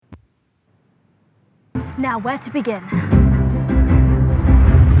Now, where to begin?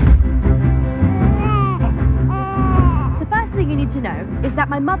 The first thing you need to know is that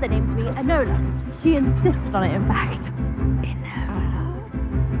my mother named me Enola. She insisted on it, in fact.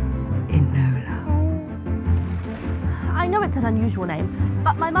 Enola. I know it's an unusual name,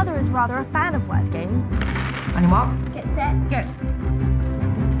 but my mother is rather a fan of word games. On your marks, Get set, go.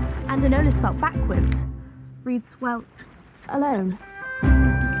 And Enola spelled backwards reads, well, alone.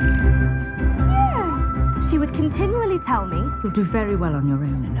 Yeah. She would continually tell me. you'll do very well on your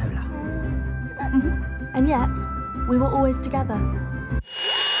own, Enola. And yet, we were always together.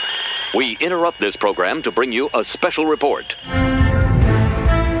 We interrupt this program to bring you a special report.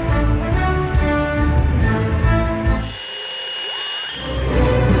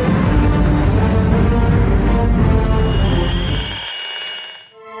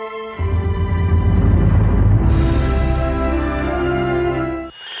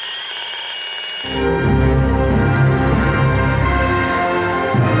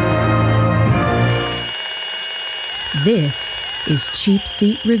 This is Cheap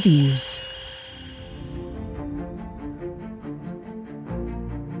Seat Reviews.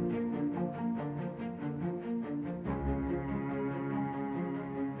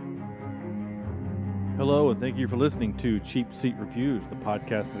 Hello, and thank you for listening to Cheap Seat Reviews, the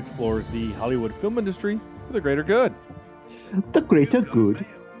podcast that explores the Hollywood film industry for the greater good. The greater good.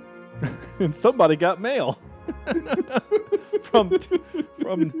 And somebody got mail from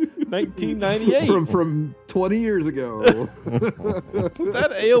 1998. From 20 years ago. Was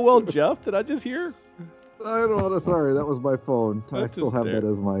that AOL Jeff? Did I just hear? I don't know. Sorry, that was my phone. I That's still just have there. that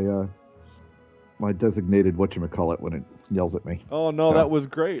as my my designated whatchamacallit when it yells at me. Oh, no, Yeah. that was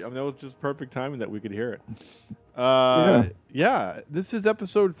great. I mean, that was just perfect timing that we could hear it. Yeah, this is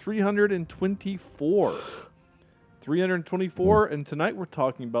episode 324. 324, and tonight we're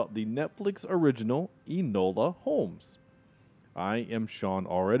talking about the Netflix original Enola Holmes. I am Sean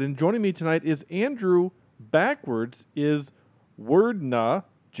Allred, and joining me tonight is Andrew. Backwards is Wordna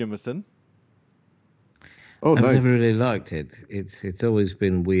Jimison. Oh, I've nice. never really liked it. It's always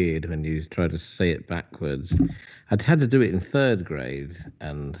been weird when you try to say it backwards. I'd had to do it in third grade,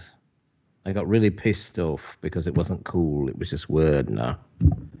 and I got really pissed off because it wasn't cool. It was just Wordna.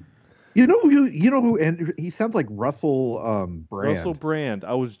 You know who? And he sounds like Russell Brand. Russell Brand.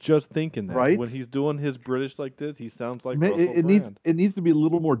 I was just thinking that. Right? When he's doing his British like this, he sounds like Man, Russell it needs Brand. it needs to be a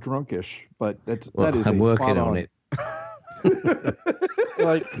little more drunkish, but that is I'm a working spot on it.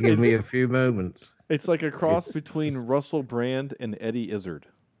 Like, Give me a few moments. it's like a cross between Russell Brand and Eddie Izzard.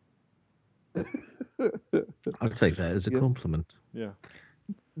 I'll take that as a Yes. compliment. Yeah.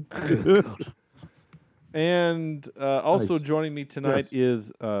 Oh, God. And also Nice. joining me tonight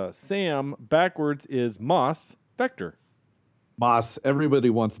Yes. is Sam. Backwards is Moss Vector. Moss. Everybody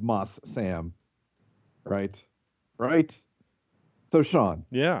wants Moss Sam. Right? So Sean,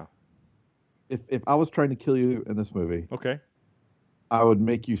 Yeah. if I was trying to kill you in this movie, Okay. I would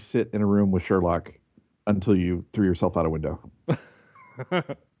make you sit in a room with Sherlock until you threw yourself out a window.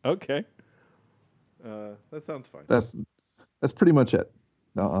 Okay. That sounds fine. That's pretty much it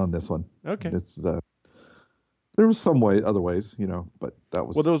on this one. Okay. It's there was some other ways, but that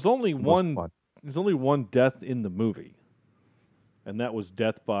was Well, there was only the most one. fun. There's only one death in the movie, and that was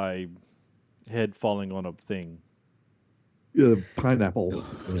death by head falling on a thing. Yeah, pineapple.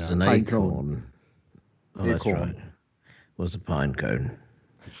 It was an Pine acorn. cone. Oh, that's Acorn. right. It was a pine cone.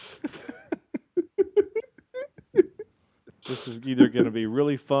 This is either going to be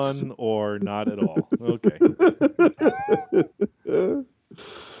really fun or not at all. Okay. I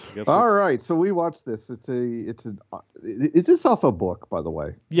guess All right, so we watched this. Is this off a book, by the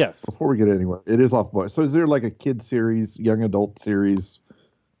way? Yes. Before we get anywhere, it is off a book. So is there like a kid series, young adult series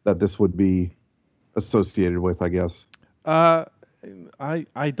that this would be associated with? I guess. I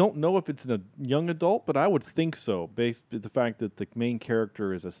don't know if it's a young adult, but I would think so, based on the fact that the main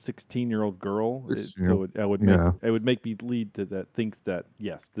character is a 16-year-old girl. It would make me lead to that. Think that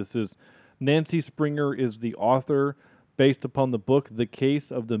yes, this is Nancy Springer is the author, based upon the book "The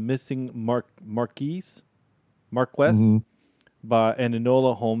Case of the Missing Marquess" by an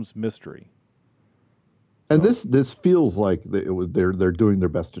Enola Holmes mystery. And this feels like they're doing their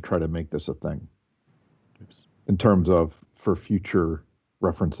best to try to make this a thing. Oops. In terms of for future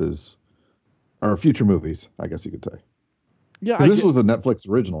references or future movies, I guess you could say. Yeah, 'Cause this was a Netflix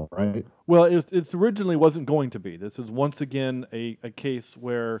original, right? Well, it originally wasn't going to be. This is once again a case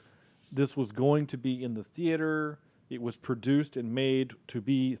where this was going to be in the theater. It was produced and made to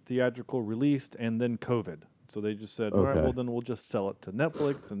be theatrical released, and then COVID. So they just said, all right, Okay. well, then we'll just sell it to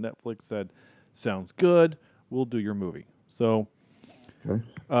Netflix. And Netflix said, sounds good. We'll do your movie. So Okay.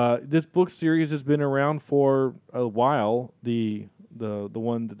 This book series has been around for a while. The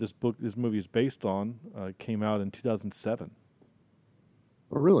one that this movie is based on came out in 2007.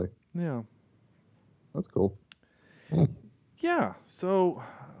 Oh, really? Yeah. That's cool. Yeah. So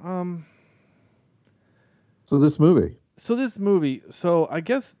this movie. So I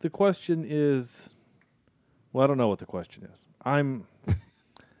guess the question is, well, I don't know what the question is. I'm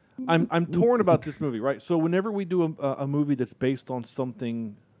torn about this movie, right? So whenever we do a movie that's based on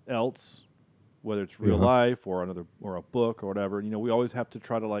something else, whether it's real life or a book or whatever, we always have to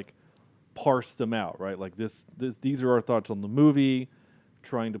try to like parse them out, right? Like these are our thoughts on the movie,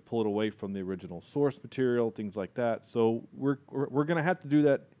 trying to pull it away from the original source material, things like that. So we're going to have to do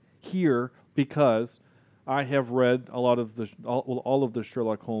that here because I have read a lot of all of the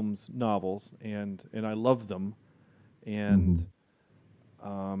Sherlock Holmes novels and I love them, and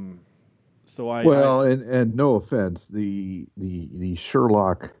so and no offense, the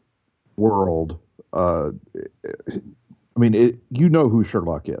Sherlock world. I mean, you know who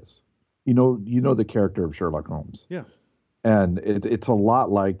Sherlock is. You know the character of Sherlock Holmes. Yeah. And it's a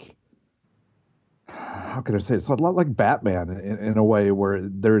lot like, how can I say it? It's a lot like Batman in a way where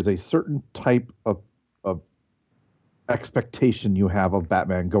there's a certain type of expectation you have of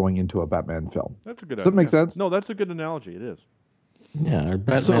Batman going into a Batman film. That's a good. Does that make sense? No, that's a good analogy. It is. Yeah,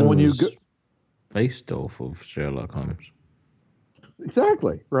 Batman so when was based off of Sherlock Holmes.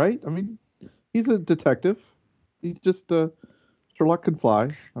 Exactly, right? I mean, he's a detective. He's just Sherlock can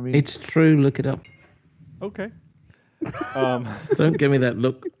fly. I mean, it's true. Look it up. Okay. Don't give me that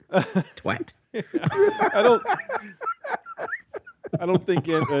look, twat. I don't think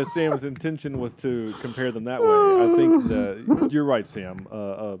Sam's intention was to compare them that way. I think you're right, Sam.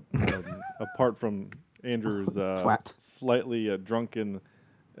 Apart from Andrew's slightly drunken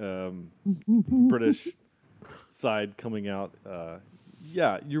British side coming out,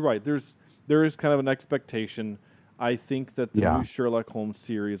 yeah, you're right. There is kind of an expectation. I think that the new Sherlock Holmes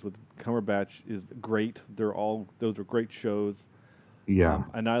series with Cumberbatch is great. Those are great shows. Yeah,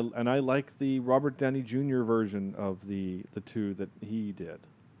 and I like the Robert Downey Jr. version of the two that he did.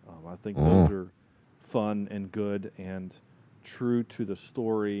 I think those are fun and good and true to the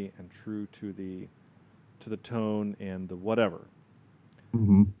story and true to the tone and the whatever.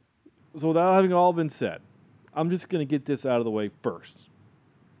 Mm-hmm. So without having all been said, I'm just going to get this out of the way first.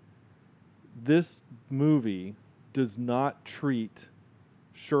 This movie does not treat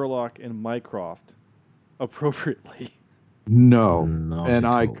Sherlock and Mycroft appropriately. No, and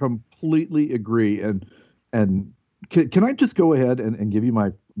I completely agree. And can I just go ahead and give you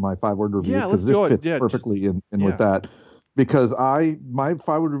my 5-word review? Yeah, let's do it. Fits perfectly in with that. Because my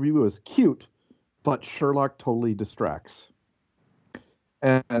 5-word review was cute, but Sherlock totally distracts.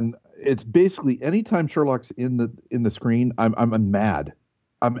 And it's basically anytime Sherlock's in the screen, I'm mad.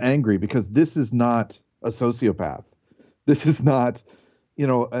 I'm angry because this is not a sociopath. This is not,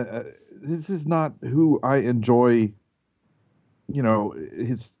 this is not who I enjoy.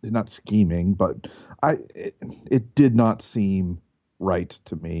 He's not scheming, but it did not seem right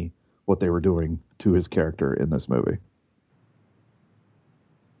to me what they were doing to his character in this movie.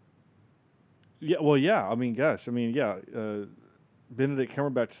 Yeah, well, yeah. I mean, gosh, Benedict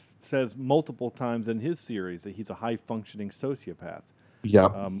Cumberbatch says multiple times in his series that he's a high-functioning sociopath.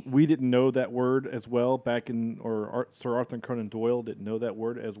 Yeah. We didn't know that word as well Sir Arthur Conan Doyle didn't know that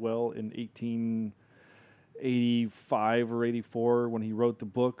word as well in 1885 or 84 when he wrote the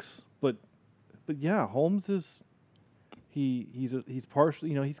books. But yeah, Holmes is he's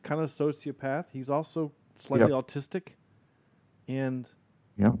partially, he's kind of a sociopath. He's also slightly autistic, and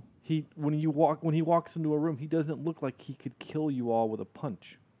when he walks into a room, he doesn't look like he could kill you all with a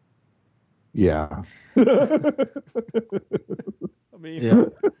punch. Yeah. I mean, yeah.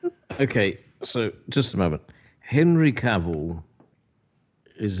 Okay, so just a moment. Henry Cavill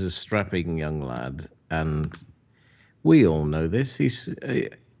is a strapping young lad, and we all know this. He's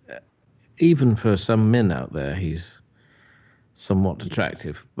even for some men out there, he's somewhat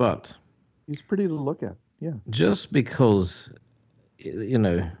attractive, but he's pretty to look at. Yeah. Just because,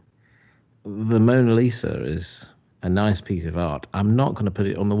 the Mona Lisa is a nice piece of art, I'm not going to put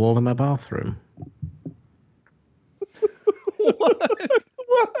it on the wall in my bathroom. What?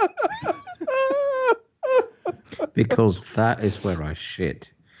 Because that is where I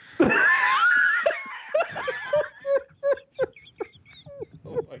shit. Oh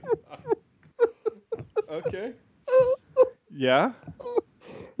my God. Okay. Yeah.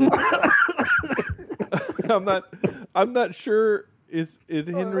 I'm not sure is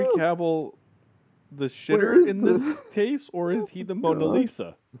Henry Cavill the shitter in this case, or is he the Mona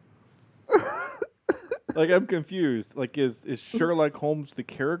Lisa? Like, I'm confused. Like, is Sherlock Holmes the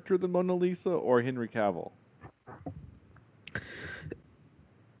character, the Mona Lisa, or Henry Cavill?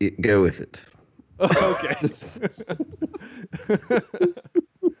 Go with it. Okay.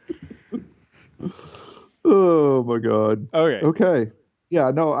 Oh my God. Okay. Okay.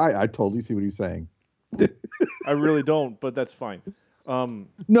 Yeah. No, I totally see what he's saying. I really don't, but that's fine.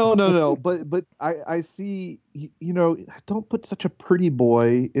 No. But I see. You know, don't put such a pretty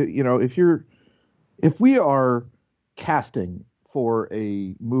boy. You know, if we are casting for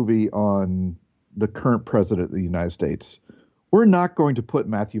a movie on the current president of the United States, we're not going to put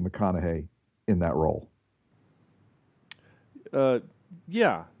Matthew McConaughey in that role.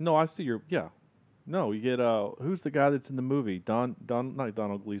 Yeah. No, I see your. Yeah. No, you get who's the guy that's in the movie? Not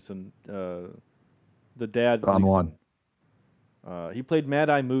Donald Gleason. The dad. Don Gleason. He played Mad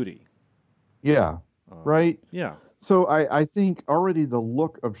Eye Moody. Yeah. Right. Yeah. So I think already the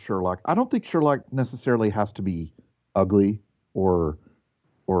look of Sherlock. I don't think Sherlock necessarily has to be ugly or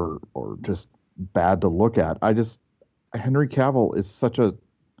just bad to look at. Henry Cavill is such a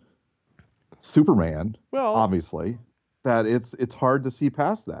Superman. Well, obviously. That it's hard to see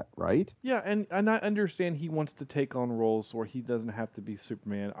past that, right? Yeah, and I understand he wants to take on roles where he doesn't have to be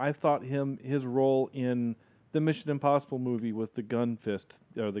Superman. I thought his role in the Mission Impossible movie with the gun fist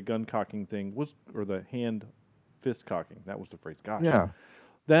or the gun cocking thing or the hand fist cocking. That was the phrase. Gosh. Yeah.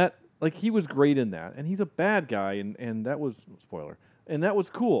 That he was great in that, and he's a bad guy, and that was spoiler, and that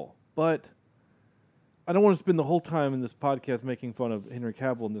was cool. But I don't want to spend the whole time in this podcast making fun of Henry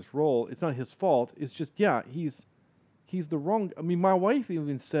Cavill in this role. It's not his fault. It's just he's the wrong. I mean, my wife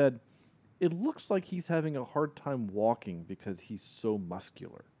even said, it looks like he's having a hard time walking because he's so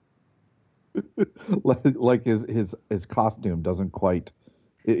muscular. like his costume doesn't quite.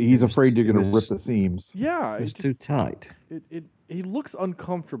 He's afraid you're going to rip the seams. Yeah, it's too tight. He looks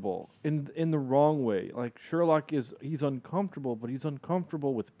uncomfortable in the wrong way. Like Sherlock he's uncomfortable, but he's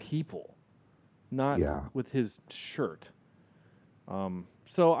uncomfortable with people, not with his shirt.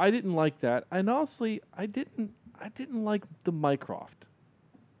 So I didn't like that, and honestly, I didn't like the Mycroft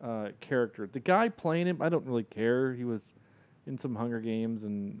character. The guy playing him, I don't really care. He was in some Hunger Games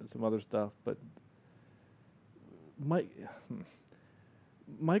and some other stuff, but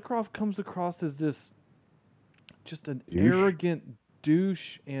Mycroft comes across as this just an arrogant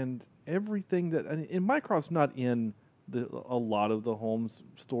douche and everything and Mycroft's not in a lot of the Holmes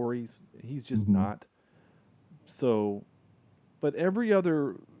stories. He's just not. So, but every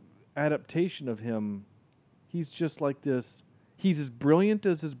other adaptation of him, he's just like this. He's as brilliant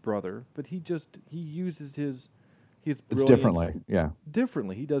as his brother, but he uses his brilliance differently. Yeah.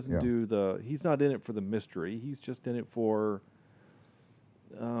 Differently. He doesn't he's not in it for the mystery. He's just in it for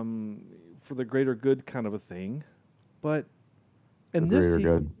the greater good kind of a thing. But in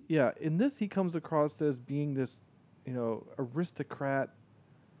this he comes across as being this, aristocrat,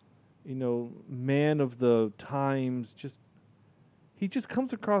 man of the times, he just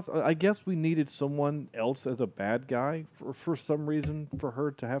comes across. I guess we needed someone else as a bad guy for some reason for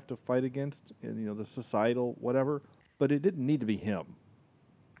her to have to fight against, the societal whatever. But it didn't need to be him.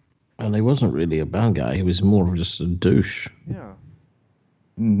 And he wasn't really a bad guy. He was more of just a douche. Yeah.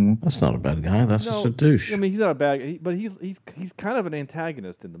 Mm-hmm. That's not a bad guy. That's just a douche. I mean, he's not a bad guy, but he's kind of an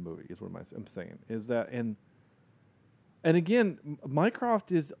antagonist in the movie. Is what I'm saying. Is that and again,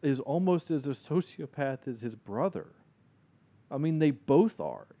 Mycroft is almost as a sociopath as his brother. I mean, they both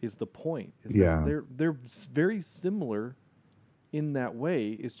are. Is the point? They're very similar in that way.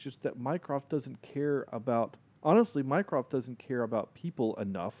 It's just that Mycroft doesn't care about. Honestly, Mycroft doesn't care about people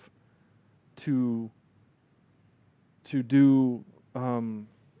enough to do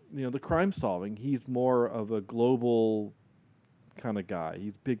the crime solving. He's more of a global kind of guy.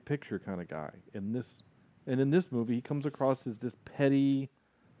 He's big picture kind of guy. In this movie, he comes across as this petty,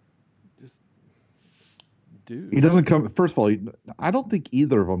 just dude. He doesn't come. First of all, I don't think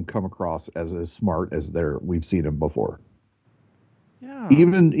either of them come across as smart as we've seen him before. Yeah.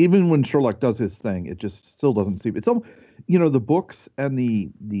 Even when Sherlock does his thing, it just still doesn't seem. It's almost, the books and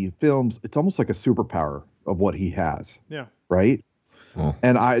the films. It's almost like a superpower of what he has. Yeah. Right. Oh.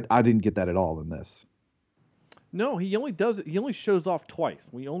 And I didn't get that at all in this. No, he only does it. He only shows off twice.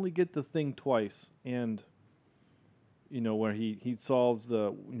 We only get the thing twice, and where he solves the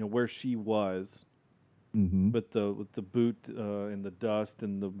where she was. Mm-hmm. With the boot and the dust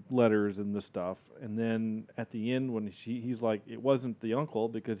and the letters and the stuff, and then at the end when he's like, it wasn't the uncle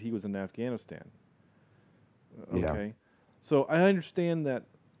because he was in Afghanistan. Okay, so I understand that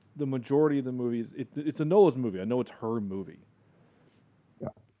the majority of the movies, it's Enola's movie. I know it's her movie,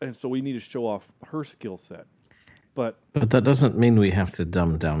 and so we need to show off her skill set. But that doesn't mean we have to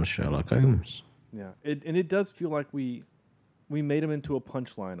dumb down Sherlock Holmes. Yeah, and it does feel like we made him into a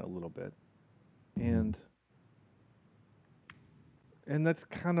punchline a little bit, and that's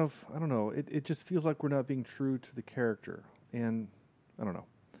kind of, I don't know. It just feels like we're not being true to the character, and I don't know.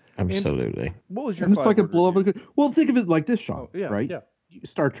 Absolutely. And what was your? And it's like a blow up. Well, think of it like this, Sean. Yeah, right? Yeah.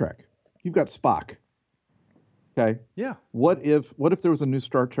 Star Trek. You've got Spock. Okay. Yeah. What if there was a new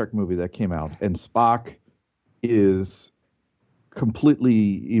Star Trek movie that came out and Spock is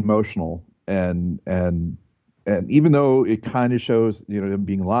completely emotional and even though it kind of shows, him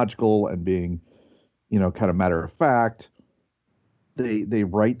being logical and being, kind of matter of fact, they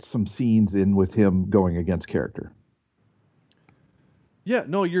write some scenes in with him going against character. Yeah,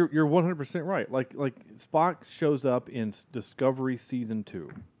 no, you're 100% right. Like Spock shows up in Discovery season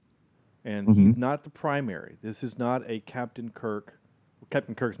 2, and he's not the primary. This is not a Captain Kirk. Well,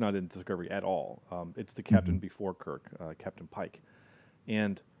 Captain Kirk's not in Discovery at all. It's the captain before Kirk, Captain Pike,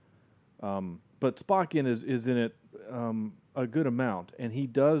 and but Spock is in it a good amount, and he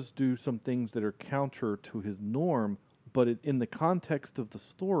does do some things that are counter to his norm, but in the context of the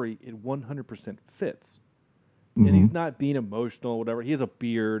story, it 100% fits. And he's not being emotional or whatever. He has a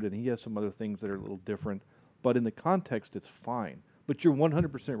beard and he has some other things that are a little different. But in the context, it's fine. But you're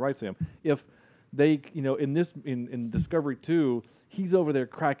 100% right, Sam. If they, in Discovery 2, he's over there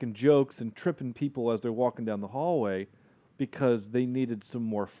cracking jokes and tripping people as they're walking down the hallway because they needed some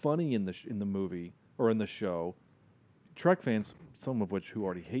more funny in the movie or in the show. Trek fans, some of which who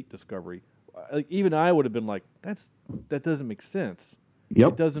already hate Discovery, even I would have been like, that doesn't make sense. Yep.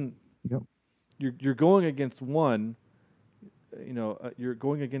 It doesn't. Yep. You're going against one, you're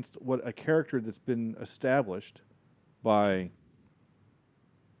going against a character that's been established by,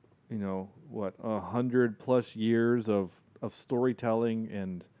 100+ years of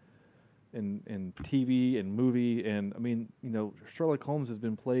storytelling and TV and movie, and I mean, Sherlock Holmes has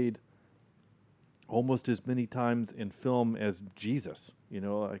been played almost as many times in film as Jesus. I'm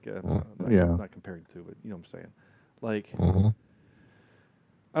not comparing the two, but you know what I'm saying, like.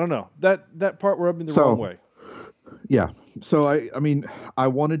 I don't know. That part rubbed me the wrong way. Yeah. So I mean, I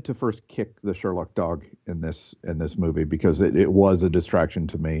wanted to first kick the Sherlock dog in this movie because it was a distraction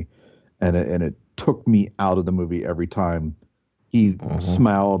to me, and it took me out of the movie every time he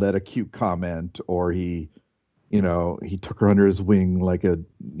smiled at a cute comment or he took her under his wing like a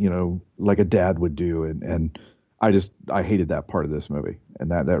dad would do, and I hated that part of this movie,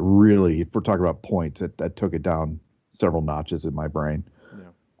 and that really, if we're talking about points, that took it down several notches in my brain.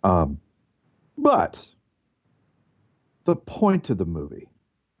 But the point of the movie,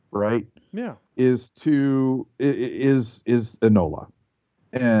 right? Yeah. Is Enola.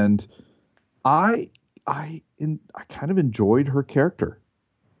 And I kind of enjoyed her character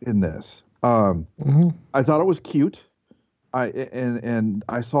in this. I thought it was cute. And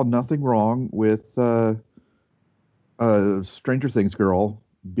I saw nothing wrong with Stranger Things girl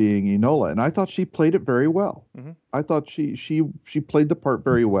being Enola, and I thought she played it very well. I thought she played the part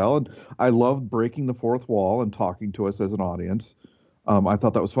very well, and I loved breaking the fourth wall and talking to us as an audience. I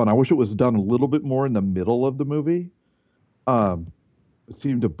thought that was fun. I wish it was done a little bit more in the middle of the movie. It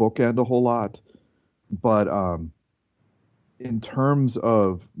seemed to bookend a whole lot, but in terms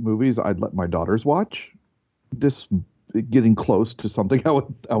of movies I'd let my daughters watch, this getting close to something I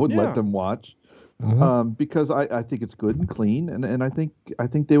would let them watch. Because I think it's good and clean, and I think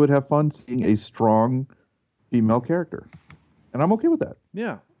they would have fun seeing a strong female character, and I'm okay with that.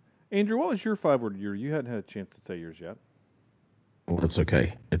 Yeah, Andrew, what was your 5-word year? You hadn't had a chance to say yours yet. Well, that's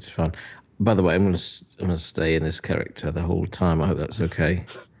okay. It's fun. By the way, I'm gonna stay in this character the whole time. I hope that's okay.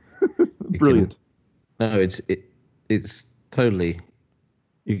 Brilliant. It's totally.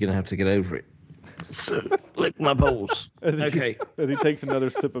 You're gonna have to get over it. So, lick my balls. Okay. As he takes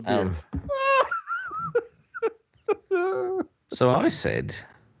another sip of beer. So I said,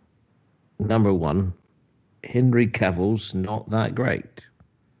 number 1, Henry Cavill's not that great.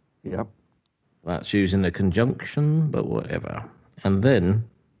 Yep. That's using a conjunction, but whatever. And then,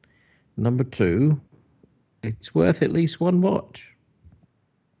 number 2, it's worth at least one watch.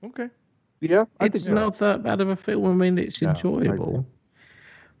 Okay. Yeah, it's not that bad of a film. I mean, it's enjoyable.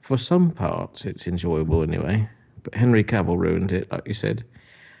 For some parts, it's enjoyable anyway. But Henry Cavill ruined it, like you said.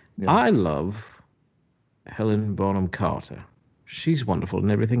 Yeah. I love Helen Bonham Carter. She's wonderful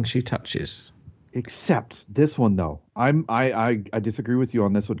in everything she touches. Except this one, though. I disagree with you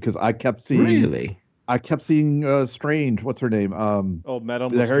on this one because I kept seeing. Really? I kept seeing Strange. What's her name? Madame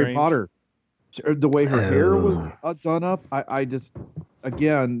the Strange. Harry Potter. The way her hair was done up. I just,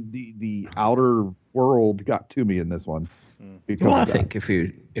 again, the outer world got to me in this one. Well, I think if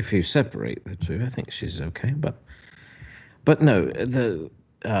you separate the two, I think she's okay. But no,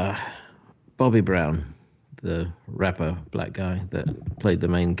 Bobby Brown, the rapper black guy that played the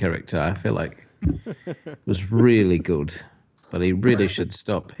main character, I feel like was really good, but he really should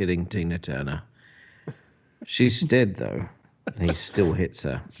stop hitting Tina Turner. She's dead though, and he still hits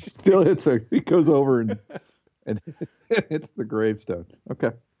her. Still hits her. He goes over and hits the gravestone.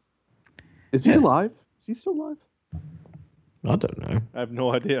 Okay. Is he alive? Is he still alive? I don't know. I have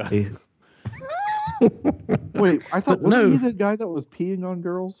no idea. Wait, I thought wasn't he the guy that was peeing on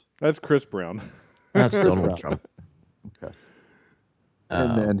girls? That's Chris Brown. That's Donald Trump. Okay.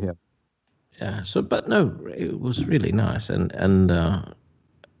 And him. Yeah. So, but no, it was really nice, and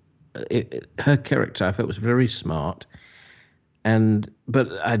her character I thought was very smart, but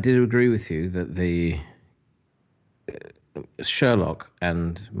I did agree with you that the Sherlock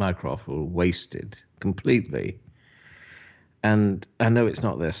and Mycroft were wasted completely. And I know it's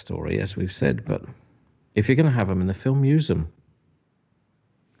not their story, as we've said, but if you're going to have them in the film, use them.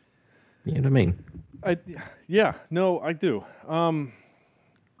 You know what I mean? I do.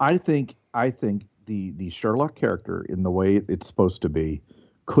 I think the Sherlock character, in the way it's supposed to be,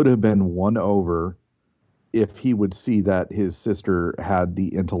 could have been won over if he would see that his sister had the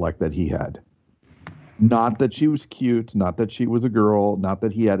intellect that he had. Not that she was cute, not that she was a girl, not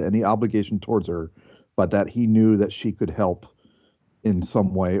that he had any obligation towards her, but that he knew that she could help in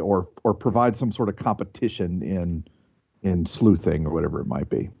some way or provide some sort of competition in sleuthing or whatever it might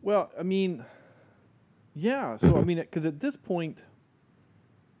be. Well, I mean, yeah. So I mean, because at this point,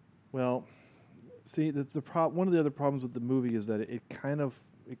 well, see, one of the other problems with the movie is that it kind of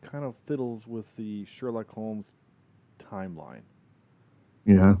fiddles with the Sherlock Holmes timeline.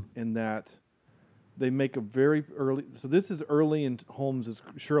 Yeah. In that they make a very early. So this is early in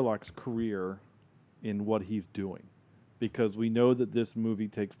Sherlock's career in what he's doing, because we know that this movie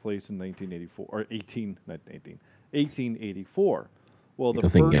takes place in 1984 or 1884. Well, I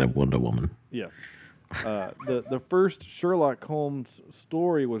think get a Wonder Woman. Yes, the first Sherlock Holmes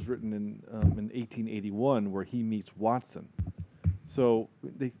story was written in 1881, where he meets Watson. So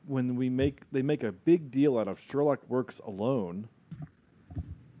they make a big deal out of Sherlock works alone.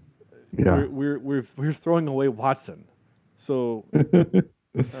 Yeah, we're throwing away Watson. So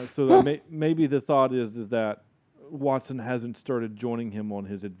maybe the thought is that Watson hasn't started joining him on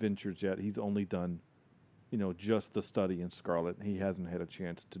his adventures yet. He's only done, just the study in Scarlet. He hasn't had a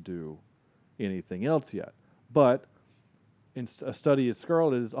chance to do anything else yet. But in a study in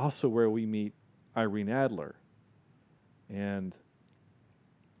Scarlet is also where we meet Irene Adler, and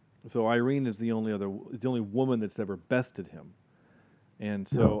so Irene is the only woman that's ever bested him. And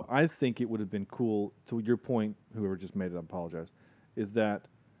so I think it would have been cool, to your point, whoever just made it, I apologize, is that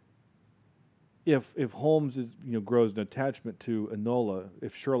if Holmes grows an attachment to Enola,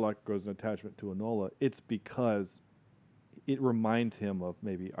 if Sherlock grows an attachment to Enola, it's because it reminds him of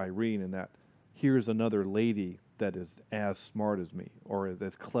maybe Irene, and that here's another lady that is as smart as me or is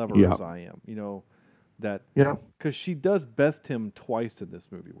as clever as I am. Because she does best him twice in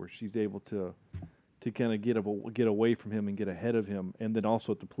this movie, where she's able to kind of get away from him and get ahead of him, and then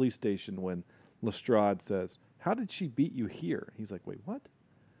also at the police station when Lestrade says, "How did she beat you here?" He's like, "Wait, what?"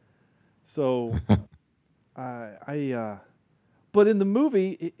 So, but in the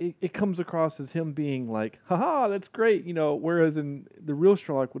movie, it comes across as him being like, "Haha, that's great," Whereas in the real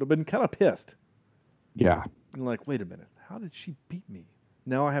Sherlock would have been kind of pissed. Yeah. And like, wait a minute, how did she beat me?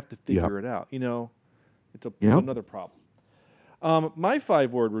 Now I have to figure it out. It's another problem. My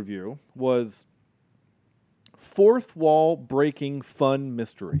 5-word review was fourth wall breaking fun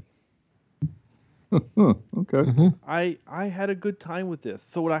mystery. Okay. Mm-hmm. I had a good time with this.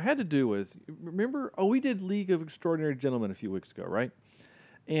 So what I had to do was, remember, we did League of Extraordinary Gentlemen a few weeks ago, right?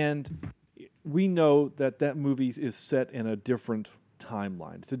 And we know that movie is set in a different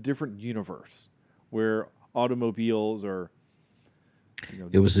timeline. It's a different universe where automobiles are.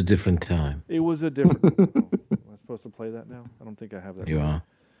 It was a different time. It was a different. Am I supposed to play that now? I don't think I have that. You are.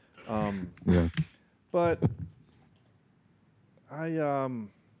 Yeah. But I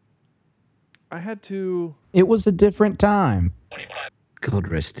had to. It was a different time. God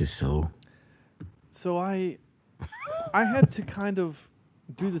rest his soul. So I had to kind of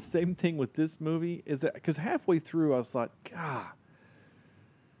do the same thing with this movie. Is that because halfway through I was like, God,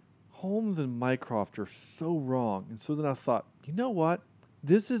 Holmes and Mycroft are so wrong. And so then I thought, you know what?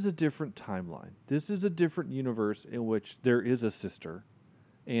 This is a different timeline. This is a different universe in which there is a sister,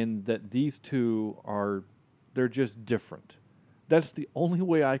 and that these two they're just different. That's the only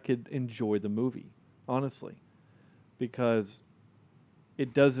way I could enjoy the movie, honestly, because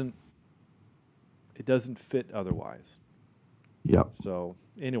it doesn't fit otherwise. Yep. So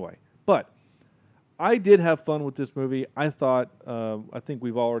anyway, but I did have fun with this movie. I thought, I think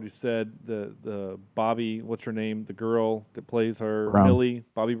we've already said the Bobby, what's her name? The girl that plays her, Brown. Millie,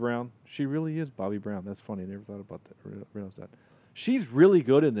 Bobby Brown. She really is Bobby Brown. That's funny. I never thought about that. Realized that. She's really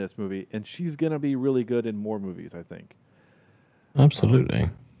good in this movie, and she's going to be really good in more movies, I think. Absolutely.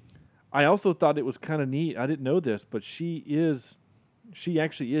 I also thought it was kind of neat. I didn't know this, but she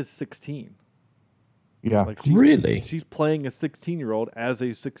actually is 16. Yeah. Like Really? She's playing a 16-year-old as a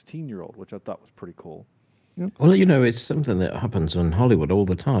 16-year-old, which I thought was pretty cool. Well, it's something that happens in Hollywood all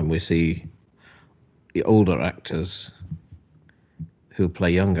the time. We see the older actors who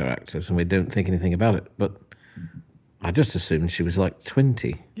play younger actors, and we don't think anything about it. But I just assumed she was like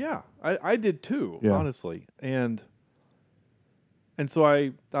 20. Yeah, I did too, Yeah. honestly. And so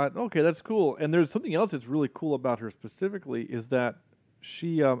I thought, okay, that's cool. And there's something else that's really cool about her specifically is that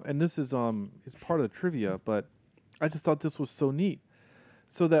she, and this is part of the trivia, but I just thought this was so neat.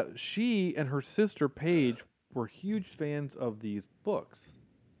 So that she and her sister Paige were huge fans of these books.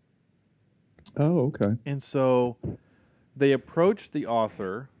 Oh, okay. And so they approached the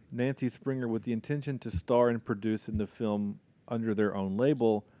author, Nancy Springer, with the intention to star and produce in the film under their own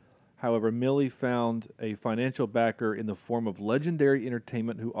label. However, Millie found a financial backer in the form of Legendary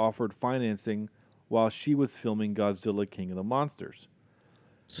Entertainment who offered financing while she was filming Godzilla King of the Monsters.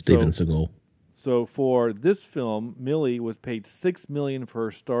 Steven Seagal. So for this film, Millie was paid $6 million for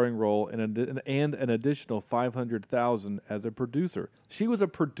her starring role and an additional $500,000 as a producer. She was a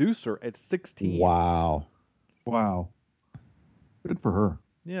producer at 16. Wow. Good for her.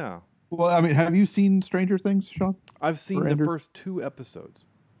 Yeah. Well, I mean, have you seen Stranger Things, Sean? I've seen the first 2 episodes.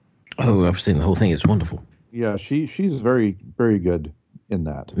 Oh, I've seen the whole thing. It's wonderful. Yeah, she's very, very good in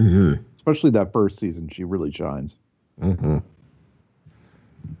that. Mm-hmm. Especially that first season, she really shines. Mm-hmm.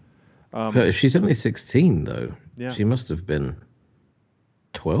 But she's only 16, though. Yeah. She must have been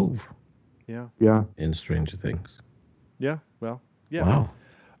 12. Yeah. Yeah. In Stranger Things. Yeah. Well. Yeah.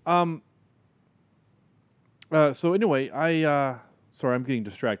 Wow. So anyway, sorry, I'm getting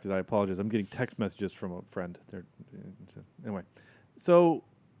distracted. I apologize. I'm getting text messages from a friend. Anyway, so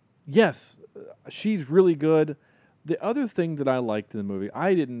yes, she's really good. The other thing that I liked in the movie,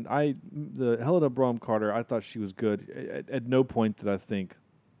 the Helena Bonham Carter, I thought she was good. At no point did I think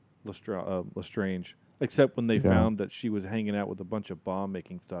Lestrange, except when they found that she was hanging out with a bunch of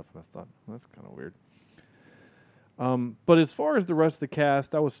bomb-making stuff, and I thought, well, that's kind of weird. But as far as the rest of the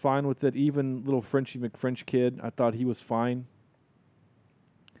cast, I was fine with it. Even little Frenchy McFrench kid, I thought he was fine.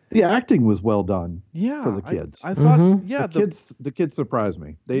 The acting was well done. Yeah, for the kids. I thought, the kids surprised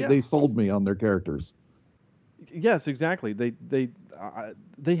me. They sold me on their characters. Yes, exactly. They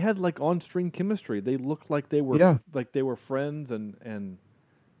had like on-screen chemistry. They looked like they were friends and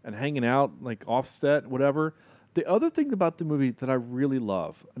hanging out like offset, whatever. The other thing about the movie that I really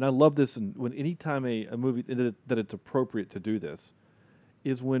love, and I love this when anytime a movie that it's appropriate to do this,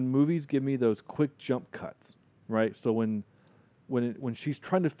 is when movies give me those quick jump cuts, right? So when she's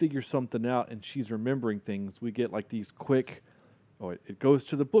trying to figure something out and she's remembering things, we get like these quick, it goes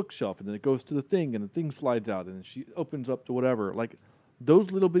to the bookshelf and then it goes to the thing and the thing slides out and she opens up to whatever. Like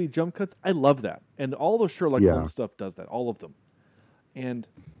those little bitty jump cuts, I love that. And all the Sherlock Holmes stuff does that, all of them. And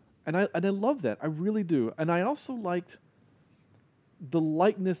I love that. I really do. And I also liked the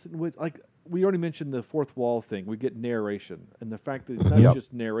lightness in which, like, we already mentioned the fourth wall thing. We get narration. And the fact that it's not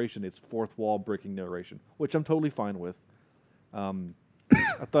just narration, it's fourth wall breaking narration, which I'm totally fine with.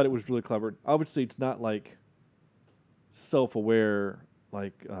 I thought it was really clever. Obviously, it's not like self-aware,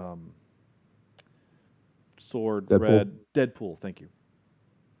 like sword, Deadpool. Thank you.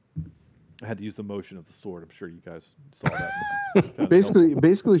 I had to use the motion of the sword. I'm sure you guys saw that.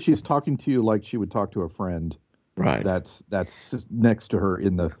 Basically, she's talking to you like she would talk to a friend. Right. That's next to her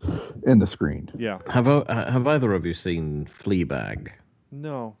in the screen. Yeah. Have either of you seen Fleabag?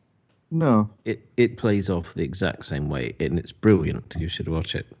 No. It plays off the exact same way, and it's brilliant. You should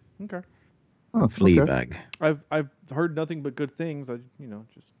watch it. Okay. Oh, Fleabag. Okay. I've heard nothing but good things.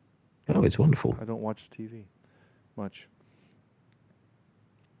 It's wonderful. I don't watch TV much.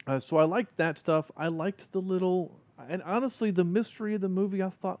 So I liked that stuff. I liked and honestly, the mystery of the movie I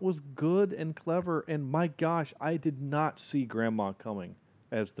thought was good and clever. And my gosh, I did not see Grandma coming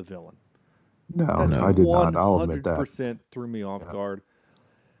as the villain. No, I did not. I'll admit that. 100% threw me off guard.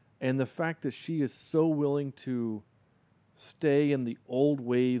 And the fact that she is so willing to stay in the old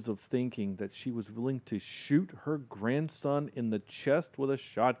ways of thinking that she was willing to shoot her grandson in the chest with a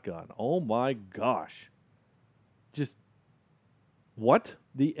shotgun. Oh my gosh. Just what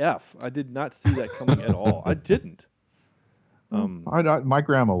the F? I did not see that coming at all. I didn't. My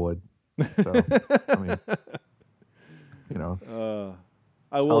grandma would. So, I mean,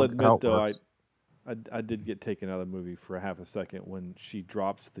 I will admit though, I I did get taken out of the movie for a half a second when she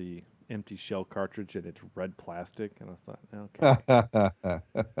drops the empty shell cartridge and it's red plastic, and I thought, okay.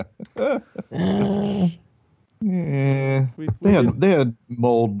 Yeah, they had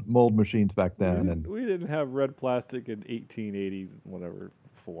mold machines back then, we didn't have red plastic in 1880 whatever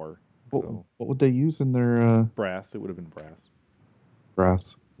 4. What would they use in their brass? It would have been brass.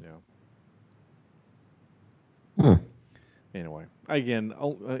 Brass. Yeah. Anyway, again,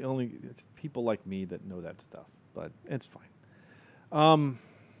 only it's people like me that know that stuff, but it's fine.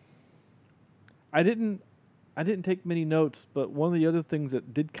 I didn't take many notes, but one of the other things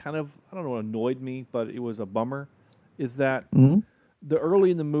that did kind of, I don't know, annoyed me, but it was a bummer, is that the early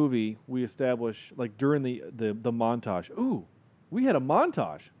in the movie we established, like during the montage. Ooh, we had a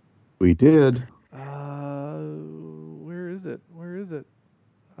montage. We did. Where is it?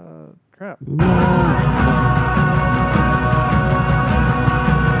 Crap.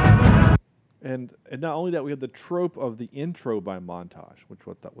 And not only that, we had the trope of the intro by montage, which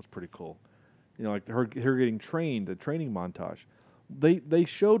I thought was pretty cool. You know, like her getting trained, the training montage. They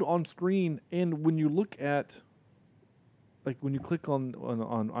showed on screen, and when you look at, like when you click on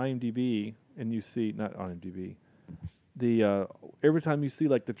IMDb and you see, not IMDb, the every time you see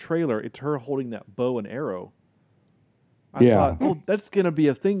like the trailer, it's her holding that bow and arrow. I thought, oh, that's gonna be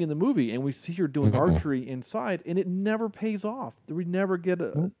a thing in the movie, and we see her doing archery inside, and it never pays off. We never get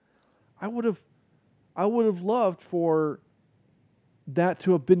a. I would have loved for that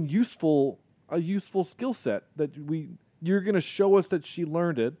to have been a useful skill set that you're going to show us that she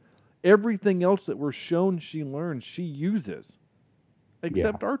learned it. Everything else that we're shown she learned, she uses,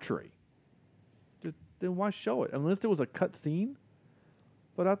 except archery. Then why show it? Unless there was a cut scene.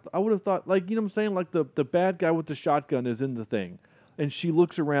 But I would have thought, like, you know what I'm saying? Like the bad guy with the shotgun is in the thing. And she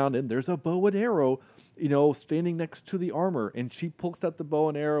looks around and there's a bow and arrow, you know, standing next to the armor. And she pulls out the bow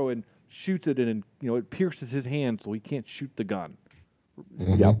and arrow and shoots it, and you know, it pierces his hand so he can't shoot the gun.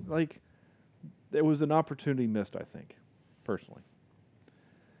 Yep. Like, there was an opportunity missed, I think, personally.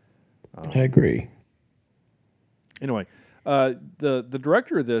 I agree. Anyway, the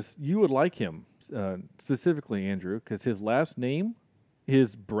director of this, you would like him, specifically, Andrew, because his last name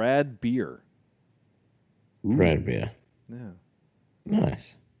is Brad Beer. Brad Beer. Yeah.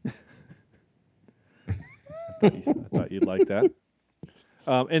 Nice. I thought you'd like that.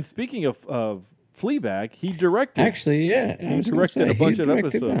 And speaking of Fleabag, he directed. Actually, yeah, he directed a bunch of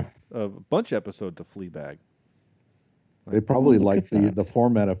episodes. A bunch of episodes of Fleabag. They probably liked the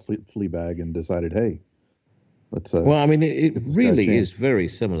format of Fleabag and decided, hey, let's. Well, I mean, it really is very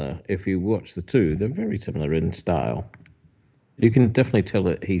similar. If you watch the two, they're very similar in style. You can definitely tell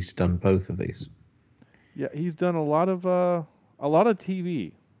that he's done both of these. Yeah, he's done a lot of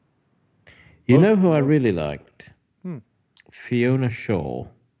TV. You know who I really liked? Fiona Shaw,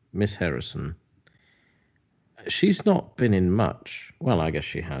 Miss Harrison. She's not been in much. Well, I guess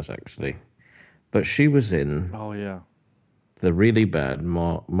she has, actually. But she was in... Oh, yeah. The really bad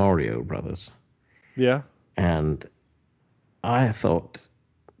Mario Brothers. Yeah. And I thought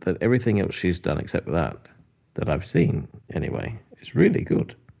that everything else she's done except that I've seen, anyway, is really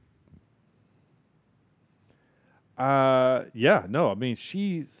good. Yeah, no, I mean,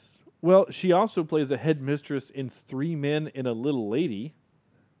 she also plays a headmistress in 3 Men and a Little Lady,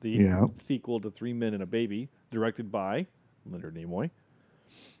 the sequel to 3 Men and a Baby, directed by Leonard Nimoy.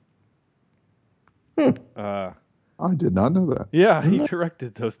 I did not know that. Yeah, he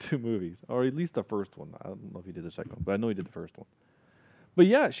directed those 2 movies, or at least the first one. I don't know if he did the second one, but I know he did the first one. But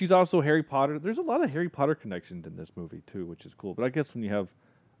yeah, she's also Harry Potter. There's a lot of Harry Potter connections in this movie, too, which is cool. But I guess when you have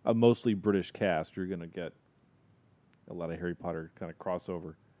a mostly British cast, you're going to get a lot of Harry Potter kind of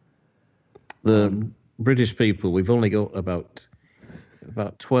crossover. The British people, we've only got about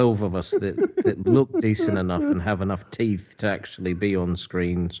 12 of us that look decent enough and have enough teeth to actually be on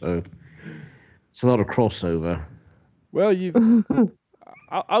screen. So it's a lot of crossover. Well,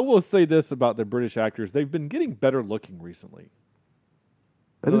 I will say this about the British actors. They've been getting better looking recently.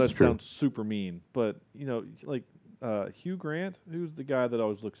 That sounds super mean, but, you know, like Hugh Grant, who's the guy that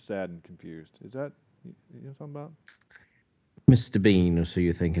always looks sad and confused. Is that, you know what I'm talking about? Mr. Bean is who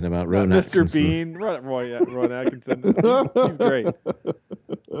you're thinking about. Rowan Atkinson. Mr. Bean, Rowan Atkinson. He's great.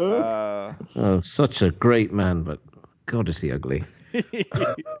 Such a great man, but God, is he ugly.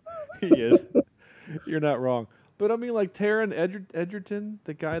 He is. You're not wrong. But I mean, like Taron Egerton,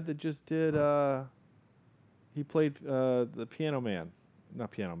 the guy that just did, he played the Piano Man. Not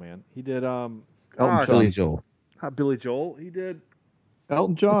Piano Man. He did Billy Joel. Not Billy Joel. He did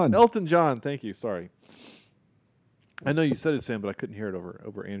Elton John. Elton John. Thank you. Sorry. I know you said it, Sam, but I couldn't hear it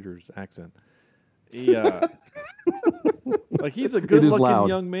over Andrew's accent. He Like he's a good-looking loud.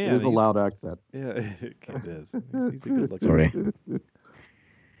 young man. It is a loud accent. Yeah, it is. He's a good-looking. Sorry.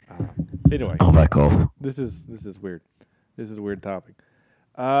 Anyway, I'll back off. this is weird. This is a weird topic.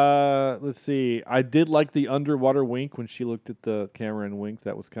 Let's see. I did like the underwater wink when she looked at the camera and winked.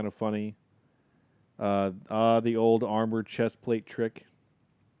 That was kind of funny. The old armored chest plate trick.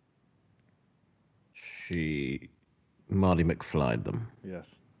 Marty McFly'd them.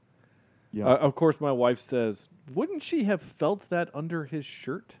 Yes. Yeah. Of course, my wife says, "Wouldn't she have felt that under his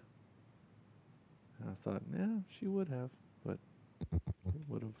shirt?" And I thought, yeah, she would have, but it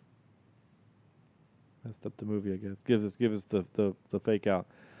would have messed up the movie, I guess. Give us the fake out.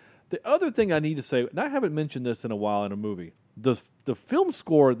 The other thing I need to say, and I haven't mentioned this in a while in a movie, the film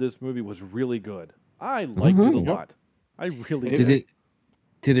score of this movie was really good. I liked it a lot. I really did.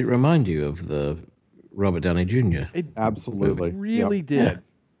 Did it remind you of the Robert Downey Jr.? Absolutely. It really did.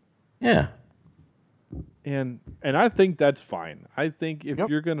 Yeah. And I think that's fine. I think if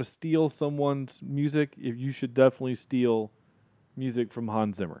you're going to steal someone's music, you should definitely steal music from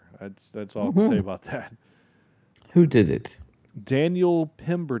Hans Zimmer. That's all I can say about that. Who did it? Daniel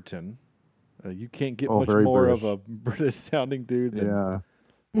Pemberton. You can't get much more British. of a British sounding dude than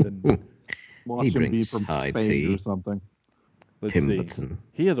Watch He him be drinks from high Spain tea. or something. let's Pemberton. see.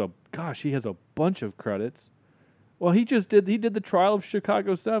 He has a bunch of credits. Well, he did the Trial of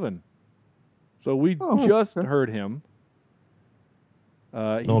Chicago 7. So we just heard him.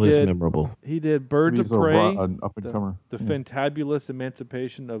 Not as memorable. He did Birds He's of Prey, an up and comer. the Fantabulous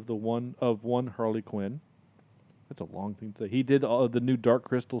Emancipation of one Harley Quinn. That's a long thing to say. He did the new Dark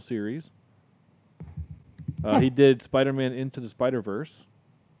Crystal series. He did Spider-Man Into the Spider-Verse.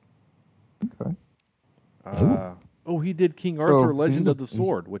 Okay. He did King Arthur: Legend of the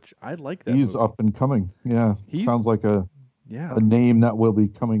Sword, which I like that. He's movie. up and coming. Yeah. Sounds like a name that will be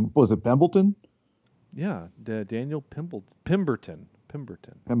coming. Was it Pemberton? Yeah, Daniel Pemberton.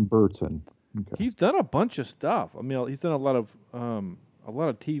 Pemberton. Okay. He's done a bunch of stuff. I mean, he's done a lot of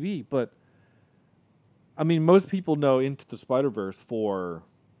TV, but I mean, most people know Into the Spider-Verse for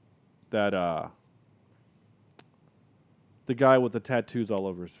that the guy with the tattoos all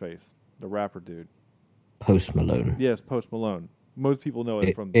over his face, the rapper dude. Post Malone. Yes, Post Malone. Most people know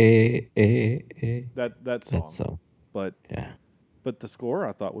it from that song. So, but yeah. But the score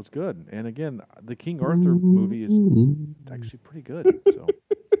I thought was good. And again, the King Arthur movie is actually pretty good. So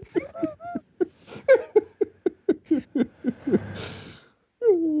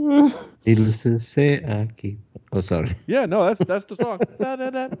Needless to say, I keep. Oh, sorry. yeah, no, that's the song.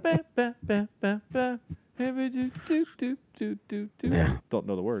 Yeah. Don't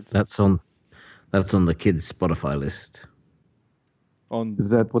know the words. That's on the kids' Spotify list. Is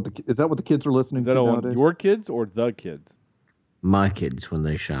that what the kids are listening Is that to on nowadays? your kids or the kids? My kids, when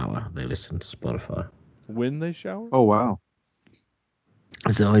they shower, they listen to Spotify. When they shower? Oh wow.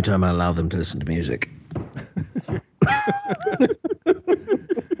 It's the only time I allow them to listen to music.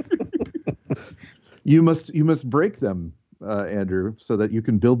 You must break them, Andrew, so that you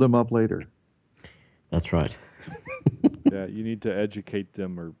can build them up later. That's right. Yeah, you need to educate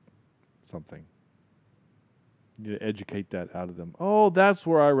them or something. You need to educate that out of them. Oh, that's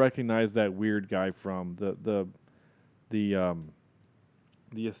where I recognize that weird guy from the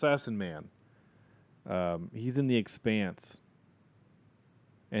Assassin Man. He's in The Expanse,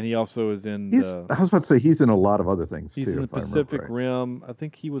 and he also is in. I was about to say he's in a lot of other things. He's too, in the if I remember Pacific right. Rim. I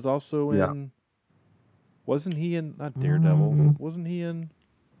think he was also in. Yeah. Wasn't he in not Daredevil? Wasn't he in?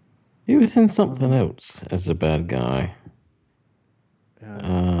 He was in something else as a bad guy.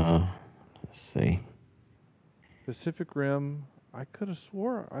 Let's see. Pacific Rim. I could have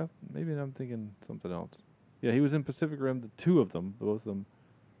swore. Maybe I'm thinking something else. Yeah, he was in Pacific Rim. The two of them, both of them.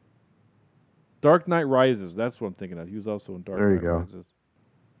 Dark Knight Rises. That's what I'm thinking of. He was also in Dark Knight Rises.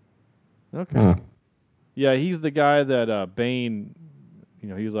 Okay. Yeah, he's the guy that Bane. You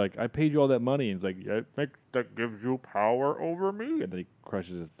know, he's like, I paid you all that money, and he's like, yeah, that gives you power over me, and then he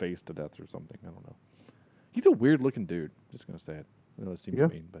crushes his face to death or something. I don't know. He's a weird looking dude. Just gonna say it. I know it seems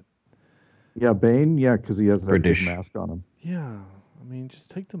mean, but yeah, Bane. Yeah, because he has that big British mask on him. yeah. I mean,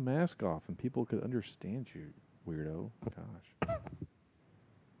 just take the mask off, and people could understand you, weirdo. Gosh, I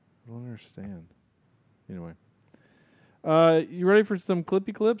don't understand. Anyway, you ready for some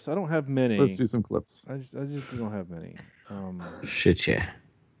clippy clips? I don't have many. Let's do some clips. I just don't have many. Shit, yeah.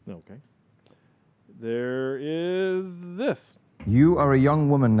 Okay. There is this. You are a young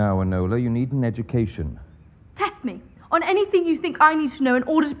woman now, Enola. You need an education. Test me on anything you think I need to know in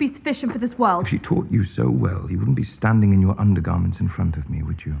order to be sufficient for this world. If she taught you so well, you wouldn't be standing in your undergarments in front of me,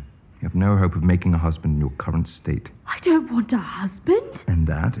 would you? You have no hope of making a husband in your current state. I don't want a husband. And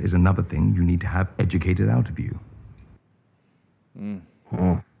that is another thing you need to have educated out of you.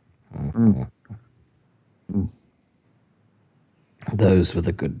 Those were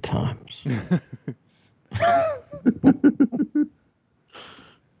the good times.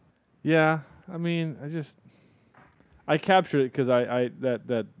 Yeah, I mean, I captured it because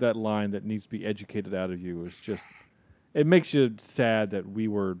that line that needs to be educated out of you is just, it makes you sad that we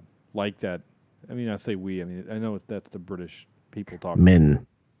were like that. I mean, I say we. I mean, I know that's the British people talking. Men.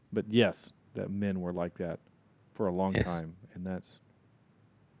 But yes, that men were like that for a long time, and that's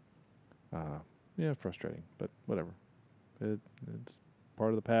frustrating. But whatever, it's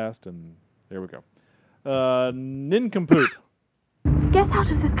part of the past, and there we go. Nincompoop. Get out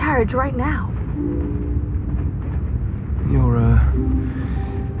of this carriage right now. You're a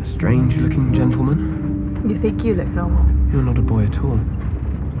strange-looking gentleman. You think you look normal? You're not a boy at all.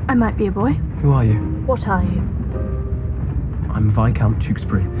 I might be a boy. Who are you? What are you? I'm Viscount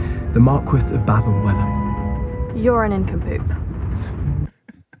Tewkesbury, the Marquis of Basilweather. You're an nincompoop.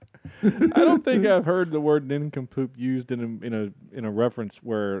 I don't think I've heard the word nincompoop used in a reference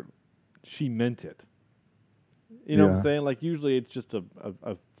where she meant it. You know what I'm saying? Like, usually it's just a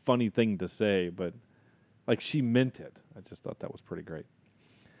funny thing to say, but like, she meant it. I just thought that was pretty great.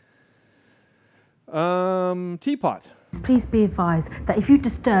 Teapot. Please be advised that if you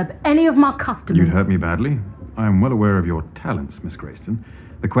disturb any of my customers... You'd hurt me badly. I am well aware of your talents, Miss Grayston.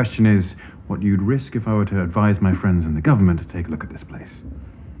 The question is, what you'd risk if I were to advise my friends in the government to take a look at this place.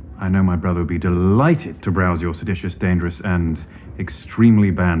 I know my brother would be delighted to browse your seditious, dangerous, and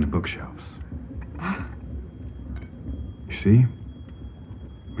extremely banned bookshelves. You see?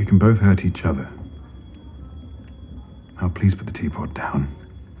 We can both hurt each other. Now please put the teapot down.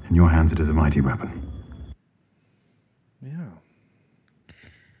 In your hands it is a mighty weapon. Yeah.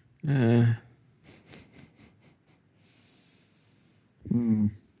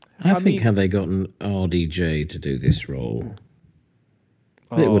 I think had they gotten RDJ to do this role,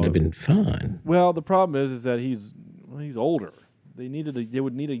 it would have been fine. Well, the problem is that he's older. They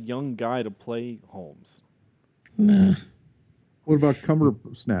would need a young guy to play Holmes. Nah. What about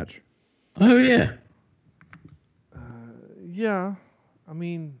Cumbersnatch? Oh yeah. Yeah. I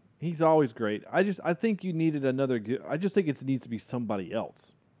mean, he's always great. I think you needed another. I just think it needs to be somebody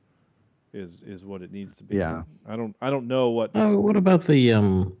else. Is what it needs to be. Yeah. I don't know what. Oh, what about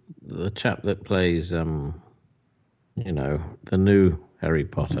the chap that plays the new Harry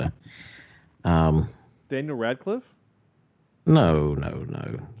Potter? Daniel Radcliffe? No.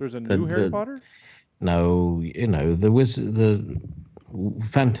 There's a new Harry Potter? No, the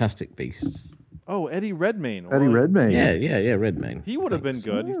Fantastic Beasts. Oh, Eddie Redmayne. Eddie Redmayne. Yeah, Redmayne. He would have been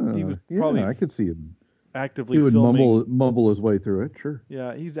good. He was probably. I could see him. Actively he would filming. mumble his way through it. Sure.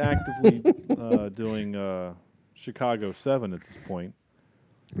 Yeah, he's actively doing Chicago 7 at this point.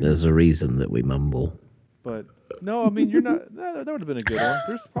 There's a reason that we mumble. But no, I mean you're not. That would have been a good one.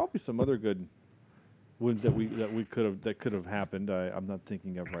 There's probably some other good ones that could have happened. I'm not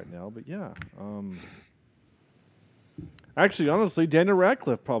thinking of right now, but yeah. Actually, honestly, Daniel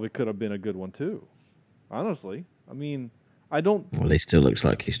Radcliffe probably could have been a good one too. Honestly, I mean, I don't. Well, he still looks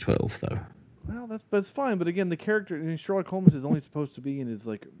like he's 12 though. Well, that's fine, but again, the character. I mean, Sherlock Holmes is only supposed to be in his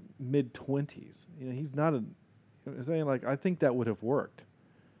like mid-20s. You know, he's not I'm saying, like, I think that would have worked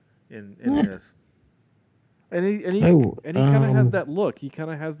in this. And he kind of has that look. He kind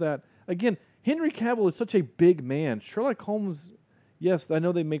of has that. Again, Henry Cavill is such a big man. Sherlock Holmes. Yes, I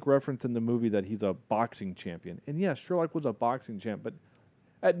know they make reference in the movie that he's a boxing champion, and yes, Sherlock was a boxing champ, but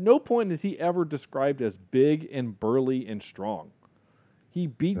at no point is he ever described as big and burly and strong. He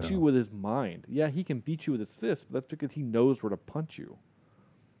beats you with his mind. Yeah, he can beat you with his fist, but that's because he knows where to punch you.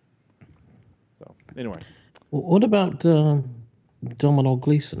 So, anyway. What about Domhnall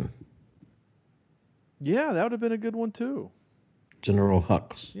Gleeson? Yeah, that would have been a good one, too. General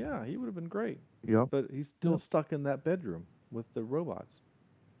Hux. Yeah, he would have been great. Yep. But he's still stuck in that bedroom with the robots.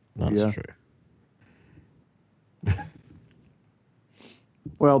 That's true.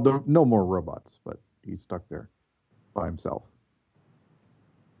 Well, there are no more robots, but he's stuck there by himself.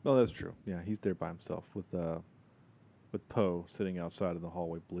 Oh, that's true. Yeah, he's there by himself with Poe sitting outside of the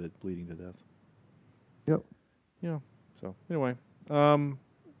hallway, bleeding to death. Yep. Yeah. So anyway,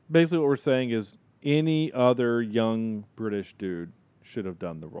 basically what we're saying is any other young British dude should have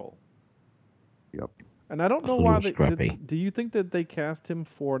done the role. Yep. And I don't know why do you think that they cast him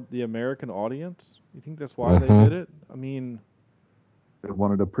for the American audience? You think that's why they did it? I mean, they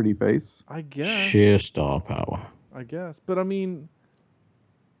wanted a pretty face. I guess. Sheer star power. I guess. But I mean,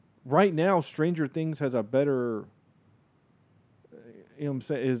 right now Stranger Things has a better what I'm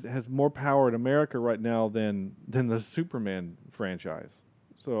saying, has more power in America right now than the Superman franchise.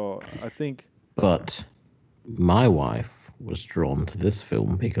 So I think. But my wife was drawn to this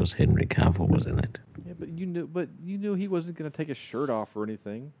film because Henry Cavill was in it. Yeah, but you knew he wasn't going to take his shirt off or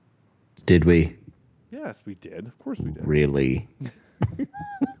anything. Did we? Yes, we did. Of course we did. Really?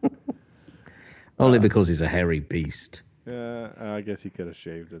 Only because he's a hairy beast. I guess he could have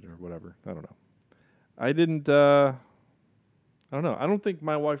shaved it or whatever. I don't know. I didn't. I don't know. I don't think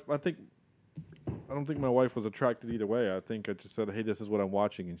my wife was attracted either way. I think I just said, "Hey, this is what I'm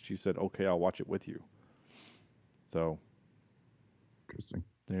watching," and she said, "Okay, I'll watch it with you." So, interesting.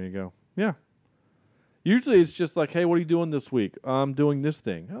 There you go. Yeah. Usually it's just like, "Hey, what are you doing this week?" "I'm doing this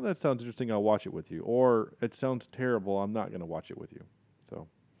thing." "Oh, that sounds interesting. I'll watch it with you." Or, "It sounds terrible. I'm not going to watch it with you." So,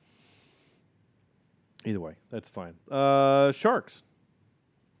 either way, that's fine. Sharks.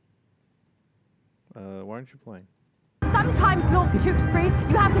 Why aren't you playing? Sometimes, Lord Tewkesbury,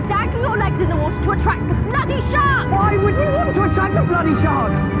 you have to dangle your legs in the water to attract the bloody sharks! Why would we want to attract the bloody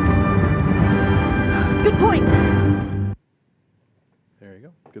sharks? Good point. There you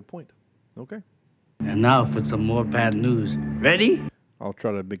go. Good point. Okay. And now for some more bad news. Ready? I'll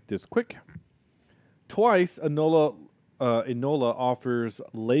try to make this quick. Twice, Enola offers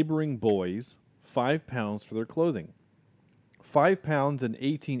laboring boys £5 for their clothing. £5 in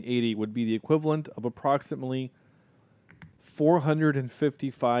 1880 would be the equivalent of approximately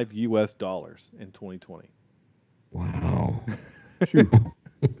 $455 in 2020. Wow.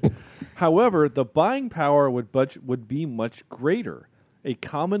 However, the buying power would be much greater. A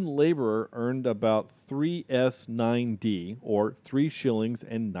common laborer earned about 3s9d, or 3 shillings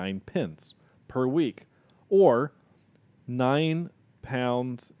and 9 pence per week, or £9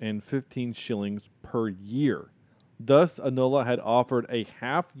 and 15 shillings per year. Thus, Enola had offered a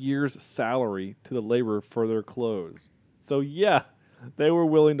half year's salary to the laborer for their clothes. So, yeah, they were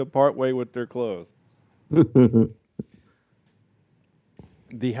willing to part way with their clothes.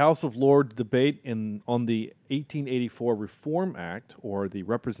 The House of Lords debate on the 1884 Reform Act, or the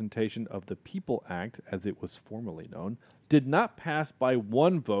Representation of the People Act, as it was formerly known, did not pass by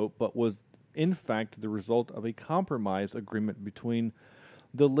one vote, but was in fact the result of a compromise agreement between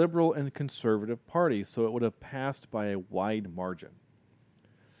the Liberal and Conservative parties, so it would have passed by a wide margin.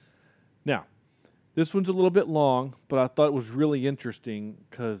 Now, this one's a little bit long, but I thought it was really interesting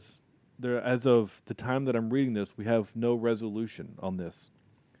because as of the time that I'm reading this, we have no resolution on this.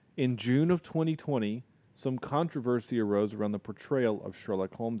 In June of 2020, some controversy arose around the portrayal of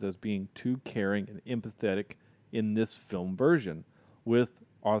Sherlock Holmes as being too caring and empathetic in this film version, with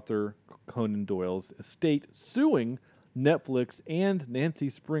Arthur Conan Doyle's estate suing Netflix and Nancy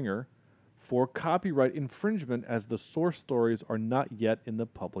Springer for copyright infringement as the source stories are not yet in the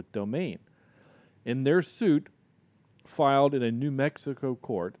public domain. In their suit, filed in a New Mexico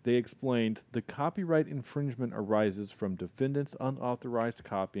court, they explained the copyright infringement arises from defendants' unauthorized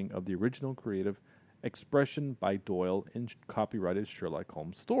copying of the original creative expression by Doyle in copyrighted Sherlock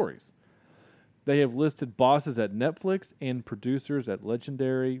Holmes stories. They have listed bosses at Netflix and producers at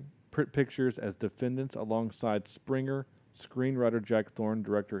Legendary Pictures as defendants alongside Springer, screenwriter Jack Thorne,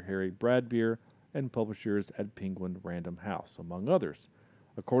 director Harry Bradbeer, and publishers at Penguin Random House, among others.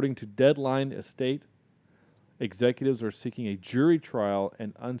 According to Deadline Estate, executives are seeking a jury trial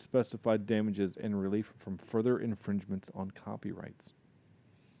and unspecified damages and relief from further infringements on copyrights.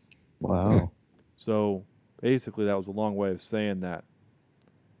 Wow. So basically that was a long way of saying that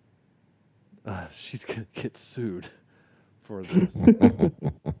she's going to get sued for this.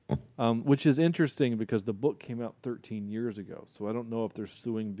 Which is interesting because the book came out 13 years ago. So I don't know if they're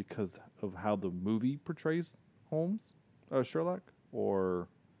suing because of how the movie portrays Holmes, Sherlock, or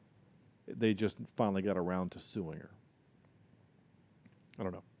they just finally got around to suing her. I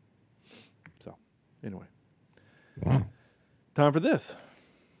don't know. So, anyway. Wow. Time for this.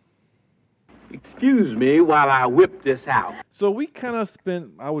 Excuse me while I whip this out. So we kind of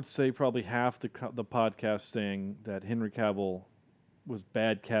spent, I would say, probably half the podcast saying that Henry Cavill was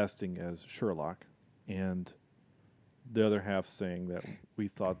bad casting as Sherlock, and the other half saying that we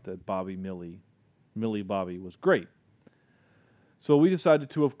thought that Millie Bobby was great. So we decided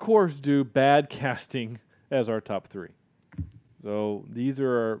to, of course, do bad casting as our top 3. So these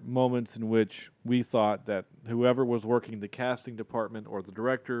are moments in which we thought that whoever was working the casting department or the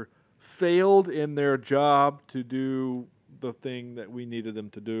director failed in their job to do the thing that we needed them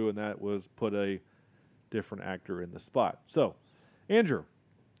to do, and that was put a different actor in the spot. So, Andrew.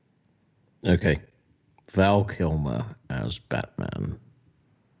 Okay. Val Kilmer as Batman.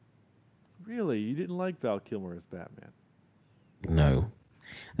 Really? You didn't like Val Kilmer as Batman? No.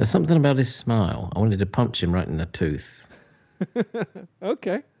 There's something about his smile. I wanted to punch him right in the tooth.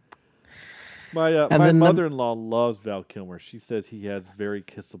 Okay. My mother-in-law loves Val Kilmer. She says he has very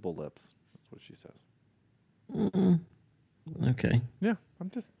kissable lips. That's what she says. Okay. Yeah, I'm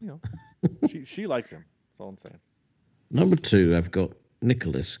just, she likes him. That's all I'm saying. Number 2, I've got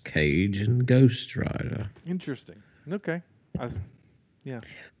Nicolas Cage and Ghost Rider. Interesting. Okay. Yeah.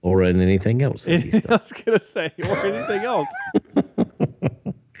 Or in anything else. I was going to say, or anything else.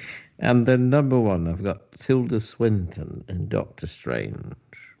 And then number 1, I've got Tilda Swinton and Doctor Strange.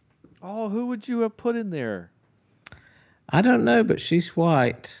 Oh, who would you have put in there? I don't know, but she's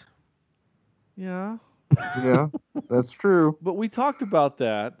white. Yeah. Yeah, that's true. But we talked about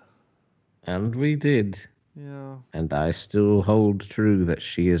that. And we did. Yeah. And I still hold true that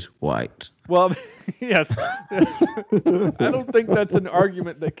she is white. Well, yes. I don't think that's an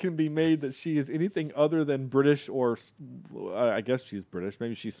argument that can be made that she is anything other than British or I guess she's British.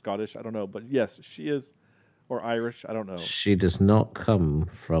 Maybe she's Scottish. I don't know. But yes, she is. Or Irish. I don't know. She does not come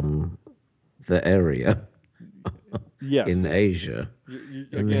from the area. Yes. In Asia. In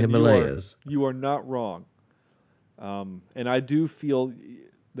the again, Himalayas. You are not wrong. And I do feel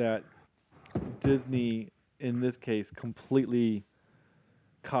that Disney, in this case, completely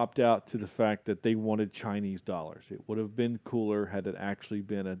copped out to the fact that they wanted Chinese dollars. It would have been cooler had it actually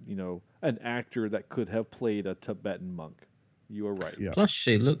been an actor that could have played a Tibetan monk. You are right. Yeah. Plus,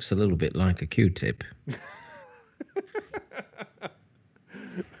 she looks a little bit like a Q-tip.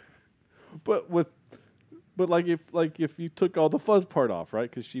 But if you took all the fuzz part off, right?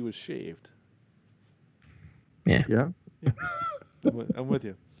 Because she was shaved. Yeah. Yeah. I'm with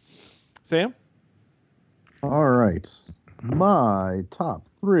you. Sam? All right. My top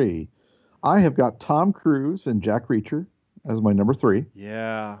 3. I have got Tom Cruise and Jack Reacher as my number 3.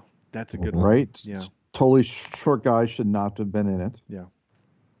 Yeah, that's a good one. Right? Yeah. Totally short guy, should not have been in it. Yeah.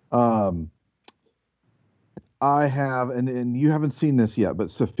 I have, and you haven't seen this yet,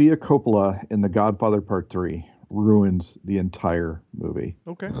 but Sofia Coppola in The Godfather Part 3 ruins the entire movie.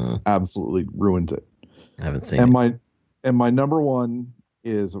 Okay. Absolutely ruins it. I haven't seen it. And my number 1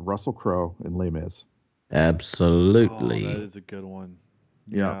 is Russell Crowe in Les Mis. Absolutely. Oh, that is a good one.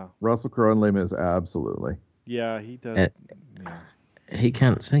 Yeah. Russell Crowe in Les Mis, absolutely. Yeah, he does. He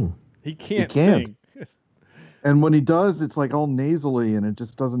can't sing. He can't sing. And when he does, it's like all nasally, and it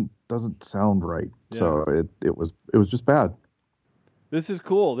just doesn't sound right. Yeah. So it was just bad. This is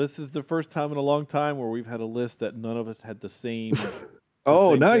cool. This is the first time in a long time where we've had a list that none of us had the same.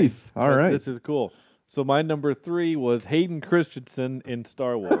 Oh, nice. Thing. All right. This is cool. So my number 3 was Hayden Christensen in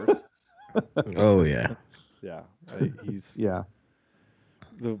Star Wars. Oh yeah. Yeah. He's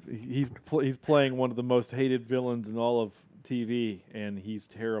he's playing one of the most hated villains in all of TV, and he's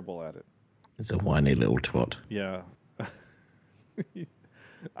terrible at it. It's a whiny little twat. Yeah.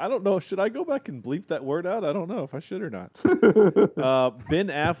 I don't know. Should I go back and bleep that word out? I don't know if I should or not. Ben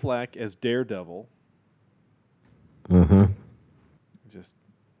Affleck as Daredevil. Mm-hmm. Just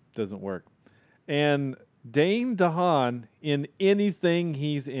doesn't work. And Dane DeHaan in anything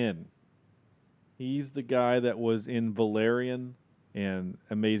he's in. He's the guy that was in Valerian and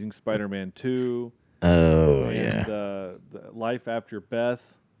Amazing Spider-Man 2. Oh, and, the Life After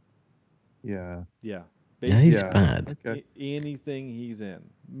Beth. Yeah. Yeah. Yeah, he's bad. Okay. Anything he's in.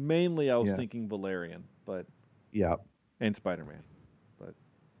 Mainly I was thinking Valerian, but yeah. And Spider-Man. But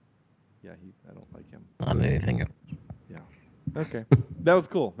yeah, I don't like him. On anything else. Yeah. Okay. That was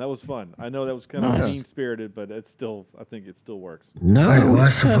cool. That was fun. I know that was kind of mean-spirited, but I think it still works. No, wait,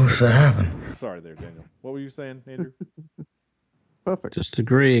 what's supposed to happen? Sorry there, Daniel. What were you saying, Andrew? Perfect. Just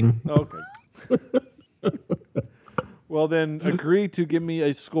agreeing. Okay. Well, then agree to give me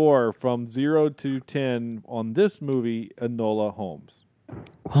a score from 0 to 10 on this movie, Enola Holmes.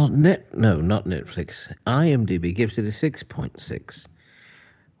 Well, no, not Netflix. IMDb gives it a 6.6,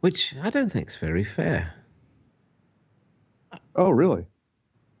 which I don't think is very fair. Oh, really?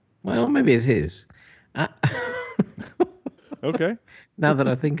 Well, maybe it is. Okay. Now that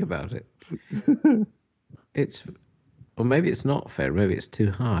I think about it, or maybe it's not fair. Maybe it's too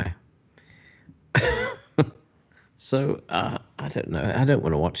high. So I don't know. I don't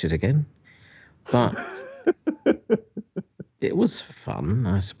want to watch it again, but it was fun,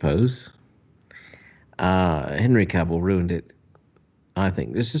 I suppose. Henry Cavill ruined it. I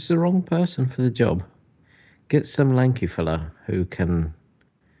think this is the wrong person for the job. Get some lanky fella who can,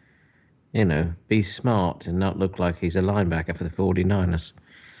 be smart and not look like he's a linebacker for the 49ers.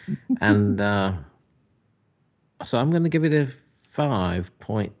 And so I'm going to give it a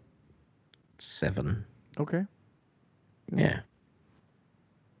 5.7. Okay. Yeah.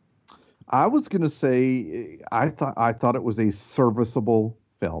 I was going to say I thought it was a serviceable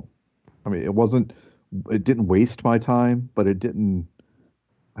film. I mean, it didn't waste my time, but it didn't,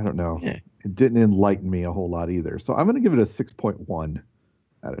 I don't know. Yeah. It didn't enlighten me a whole lot either. So I'm going to give it a 6.1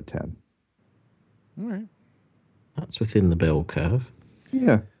 out of 10. All right. That's within the bell curve.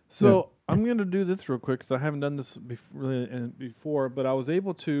 Yeah. So I'm going to do this real quick because I haven't done this before, but I was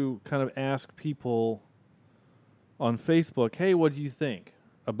able to kind of ask people on Facebook, hey, what do you think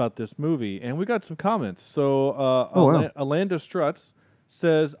about this movie? And we got some comments. So Alanda Strutz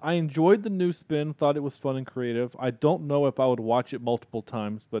says, I enjoyed the new spin, thought it was fun and creative. I don't know if I would watch it multiple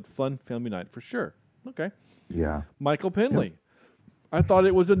times, but fun family night for sure. Okay. Yeah. Michael Penley. I thought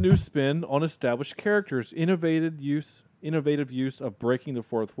it was a new spin on established characters, innovative use of breaking the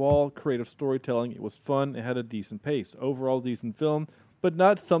fourth wall, creative storytelling. It was fun. It had a decent pace. Overall, decent film, but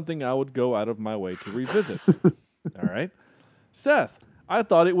not something I would go out of my way to revisit. All right. Seth, I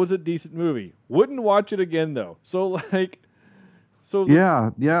thought it was a decent movie. Wouldn't watch it again, though. Right? So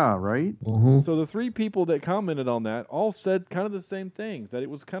the three people that commented on that all said kind of the same thing, that it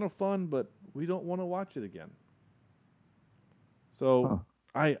was kind of fun, but we don't want to watch it again. So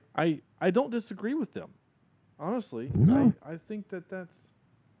I don't disagree with them, honestly. No. I think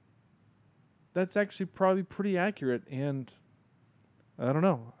that's actually probably pretty accurate, and I don't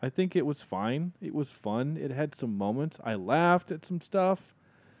know. I think it was fine. It was fun. It had some moments. I laughed at some stuff.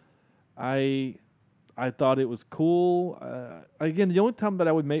 I thought it was cool. Again, the only time that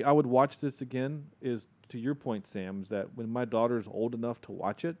I would watch this again is, to your point, Sam, is that when my daughter is old enough to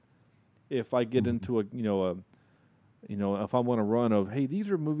watch it. If I get into if I want to run of, hey,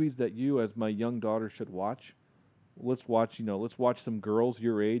 these are movies that you, as my young daughter, should watch. Let's watch some girls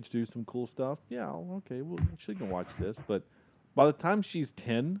your age do some cool stuff. Yeah, okay, well, she can watch this. But by the time she's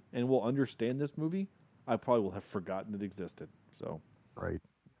 10 and will understand this movie, I probably will have forgotten it existed. So right.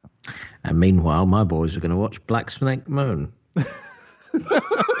 And meanwhile, my boys are going to watch Black Snake Moan.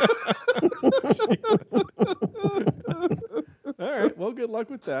 All right. Well, good luck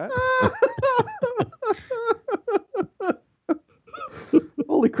with that.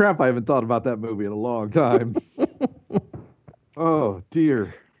 Holy crap, I haven't thought about that movie in a long time. Oh,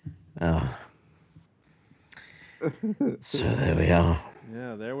 dear. Oh. So there we are.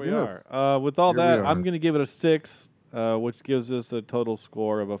 Yeah, there we are. With all that, I'm going to give it a 6, which gives us a total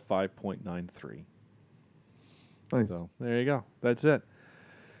score of a 5.93. Nice. So there you go. That's it.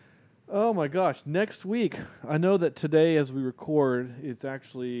 Oh, my gosh. Next week, I know that today, as we record, it's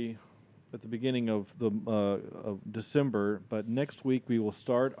actually at the beginning of December, but next week we will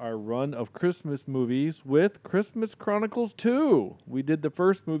start our run of Christmas movies with Christmas Chronicles 2. We did the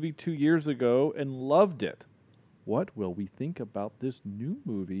first movie 2 years ago and loved it. What will we think about this new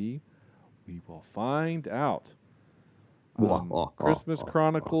movie? We will find out. Christmas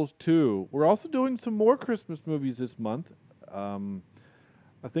Chronicles 2. We're also doing some more Christmas movies this month.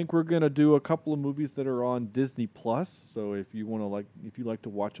 I think we're going to do a couple of movies that are on Disney Plus. So if you like to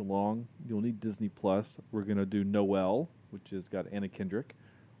watch along, you'll need Disney Plus. We're going to do Noelle, which has got Anna Kendrick.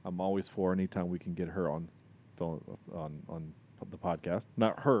 I'm always for anytime we can get her on the podcast.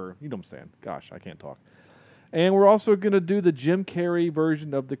 Not her, you know what I'm saying. Gosh, I can't talk. And we're also going to do the Jim Carrey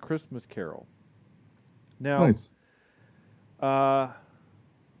version of The Christmas Carol. Now, nice.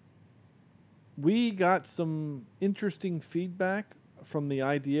 We got some interesting feedback from the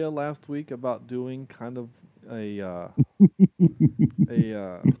idea last week about doing kind of a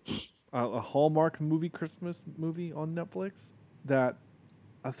Hallmark Christmas movie on Netflix, that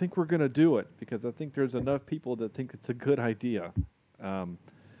I think we're going to do it because I think there's enough people that think it's a good idea.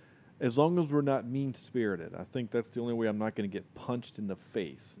 As long as we're not mean-spirited. I think that's the only way I'm not going to get punched in the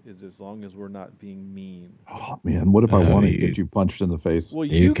face, is as long as we're not being mean. Oh, man, what if I want to get you punched in the face? Well,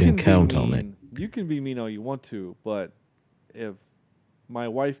 you can count on it. You can be mean all you want to, but if my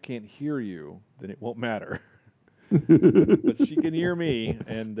wife can't hear you, then it won't matter. But she can hear me,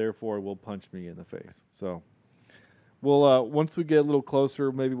 and therefore will punch me in the face. So we'll once we get a little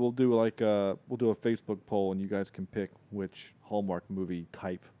closer, maybe we'll do a Facebook poll, and you guys can pick which Hallmark movie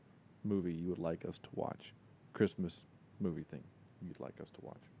you would like us to watch, Christmas movie thing you'd like us to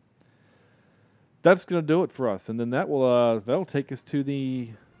watch. That's going to do it for us, and then that'll take us to the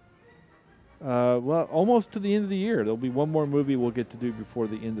almost to the end of the year. There'll be one more movie we'll get to do before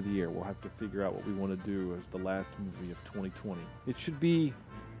the end of the year. We'll have to figure out what we want to do as the last movie of 2020. It should be,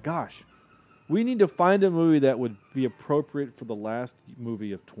 we need to find a movie that would be appropriate for the last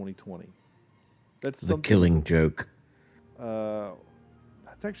movie of 2020. That's The Killing Joke.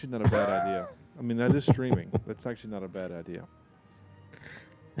 That's actually not a bad idea. I mean, that is streaming. That's actually not a bad idea.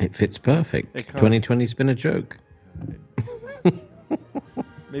 It fits perfect. 2020's been a joke.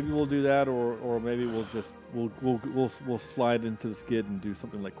 Maybe we'll do that, or maybe we'll just we'll slide into the skid and do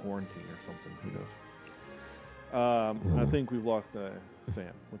something like Quarantine or something. Who knows? I think we've lost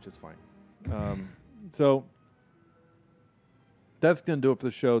Sam, which is fine. So that's going to do it for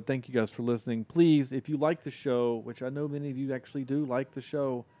the show. Thank you guys for listening. Please, if you like the show, which I know many of you actually do like the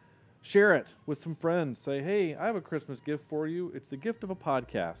show, share it with some friends. Say, hey, I have a Christmas gift for you. It's the gift of a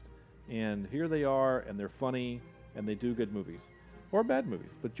podcast. And here they are, and they're funny, and they do good movies. Or bad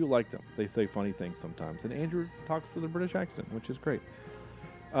movies, but you like them. They say funny things sometimes. And Andrew talks with a British accent, which is great.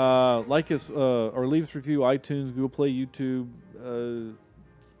 Like us or leave us a review, iTunes, Google Play, YouTube,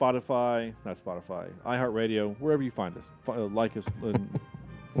 Spotify, iHeartRadio, wherever you find us. Like us and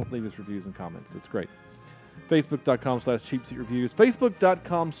leave us reviews and comments. It's great. Facebook.com/CheapSeatReviews.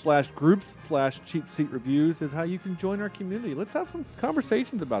 Facebook.com/groups/CheapSeatReviews is how you can join our community. Let's have some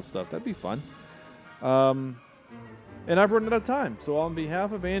conversations about stuff. That'd be fun. And I've run out of time. So on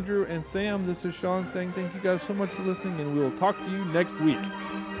behalf of Andrew and Sam, this is Sean saying thank you guys so much for listening, and we will talk to you next week.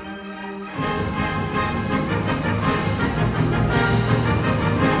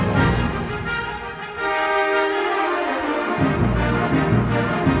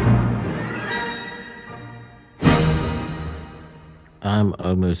 I'm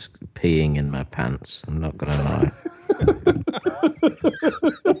almost peeing in my pants. I'm not going to lie.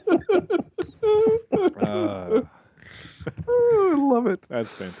 I love it.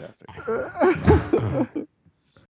 That's fantastic.